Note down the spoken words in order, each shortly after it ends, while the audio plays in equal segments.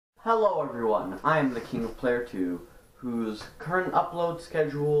Hello everyone, I am the King of Player 2, whose current upload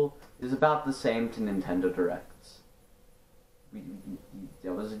schedule is about the same to Nintendo Directs.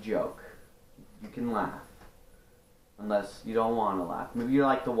 That was a joke. You can laugh. Unless you don't want to laugh. Maybe you're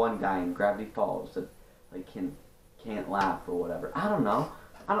like the one guy in Gravity Falls that like can't laugh or whatever. I don't know.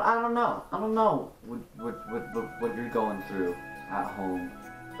 I don't know what you're going through at home.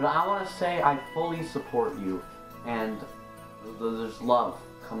 But I want to say I fully support you, and there's love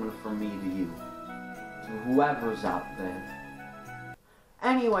coming from me to you, to whoever's out there.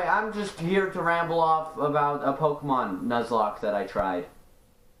 Anyway, I'm just here to ramble off about a Pokemon Nuzlocke that I tried.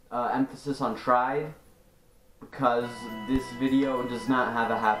 Emphasis on tried, because this video does not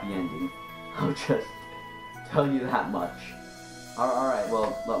have a happy ending. I'll just tell you that much. Alright,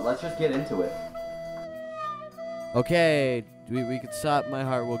 well, let's just get into it. Okay, we can stop. My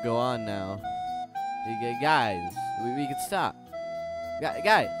heart will go on now. Guys, we can stop.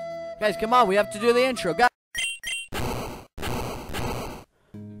 Guys, come on, we have to do the intro, guys.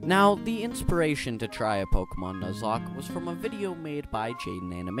 Now, the inspiration to try a Pokemon Nuzlocke was from a video made by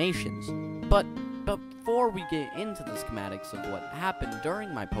Jaden Animations. But before we get into the schematics of what happened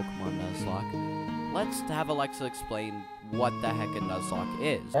during my Pokemon Nuzlocke, let's have Alexa explain what the heck a Nuzlocke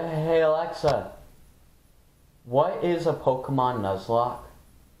is. Hey Alexa, what is a Pokemon Nuzlocke?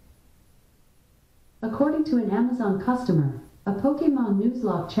 According to an Amazon customer, a Pokemon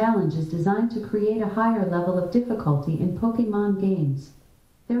Nuzlocke challenge is designed to create a higher level of difficulty in Pokemon games.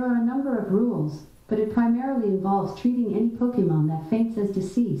 There are a number of rules, but it primarily involves treating any Pokemon that faints as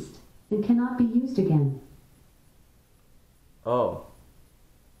deceased and cannot be used again. Oh.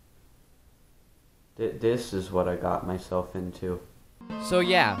 This is what I got myself into. So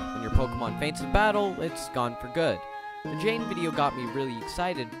yeah, when your Pokemon faints in battle, it's gone for good. The Jane video got me really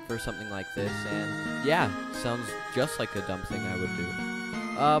excited for something like this, and yeah, sounds just like a dumb thing I would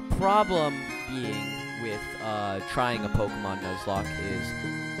do. Problem being with trying a Pokemon Nuzlocke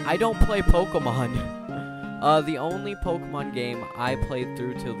is I don't play Pokemon. The only Pokemon game I played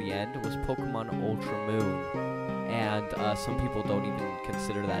through till the end was Pokemon Ultra Moon, and some people don't even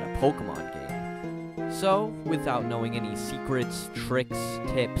consider that a Pokemon game. So, without knowing any secrets, tricks,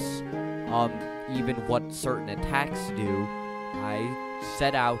 tips, even what certain attacks do, I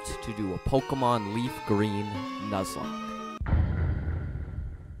set out to do a Pokemon Leaf Green Nuzlocke.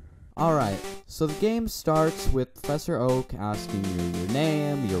 Alright, so the game starts with Professor Oak asking you your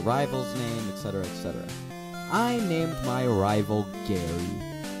name, your rival's name, etc., etc. I named my rival Gary.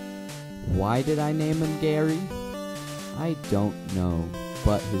 Why did I name him Gary? I don't know,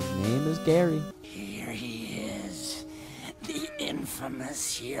 but his name is Gary. Here he is, the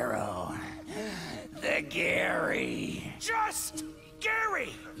infamous hero, the Gary. Just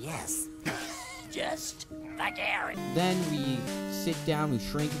Gary! Yes, just the Gary. Then we sit down, we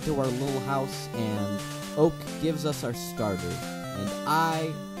shrink into our little house, and Oak gives us our starter. And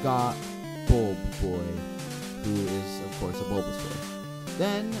I got Bulb Boy, who is, of course, a Bulbasaur.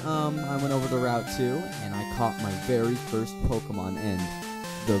 Then, I went over to Route 2, and I caught my very first Pokemon, and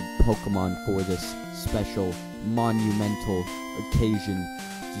the Pokemon for this special, monumental occasion.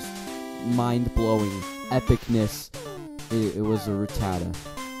 Just mind-blowing epicness. It was a Rattata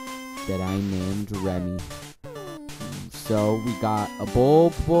that I named Remy. So we got a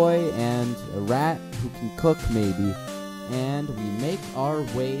Bulb Boy and a rat who can cook maybe, and we make our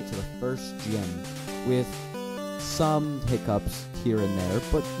way to the first gym with some hiccups here and there,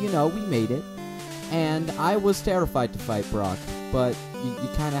 but you know, we made it. And I was terrified to fight Brock, but you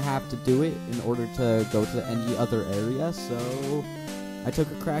kind of have to do it in order to go to any other area, so I took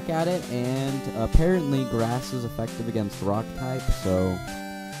a crack at it, and apparently grass is effective against rock type, so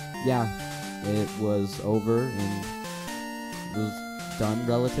yeah, it was over and was done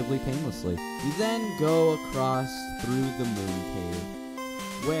relatively painlessly. We then go across through the Moon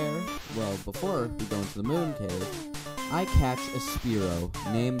Cave, where, well, before we go into the Moon Cave, I catch a Spearow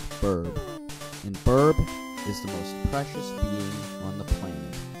named Burb, and Burb is the most precious being on the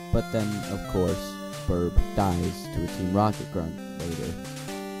planet. But then, of course, Burb dies to a Team Rocket grunt later,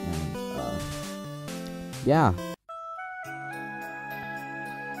 and, yeah.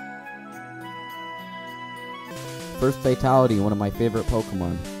 First fatality, one of my favorite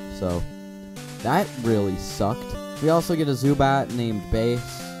Pokemon, so that really sucked. We also get a Zubat named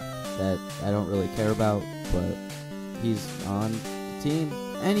Base that I don't really care about, but he's on the team.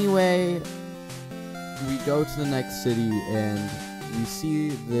 Anyway, we go to the next city and we see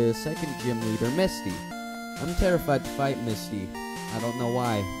the second gym leader, Misty. I'm terrified to fight Misty. I don't know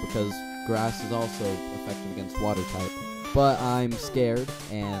why, because grass is also effective against water type. But I'm scared,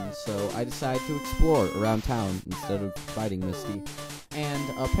 and so I decide to explore around town instead of fighting Misty. And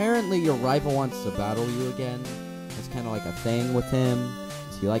apparently your rival wants to battle you again. It's kind of like a thing with him.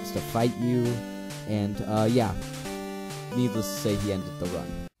 He likes to fight you. And, yeah. Needless to say, he ended the run.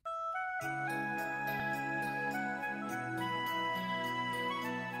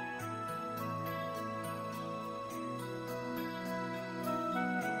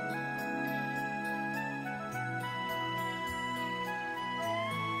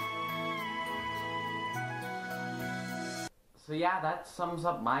 So yeah, that sums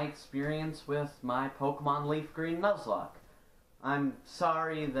up my experience with my Pokemon Leaf Green Nuzlocke. I'm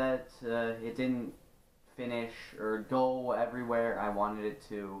sorry that it didn't finish or go everywhere I wanted it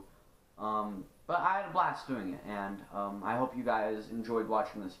to, but I had a blast doing it, and I hope you guys enjoyed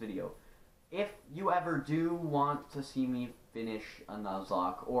watching this video. If you ever do want to see me finish a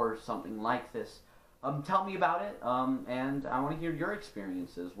Nuzlocke or something like this, tell me about it, and I want to hear your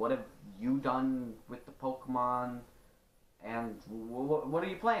experiences. What have you done with the Pokemon? And what are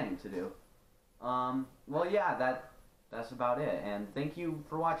you planning to do? Well, yeah, that's about it. And thank you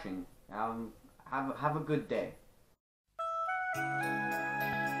for watching. Have a good day.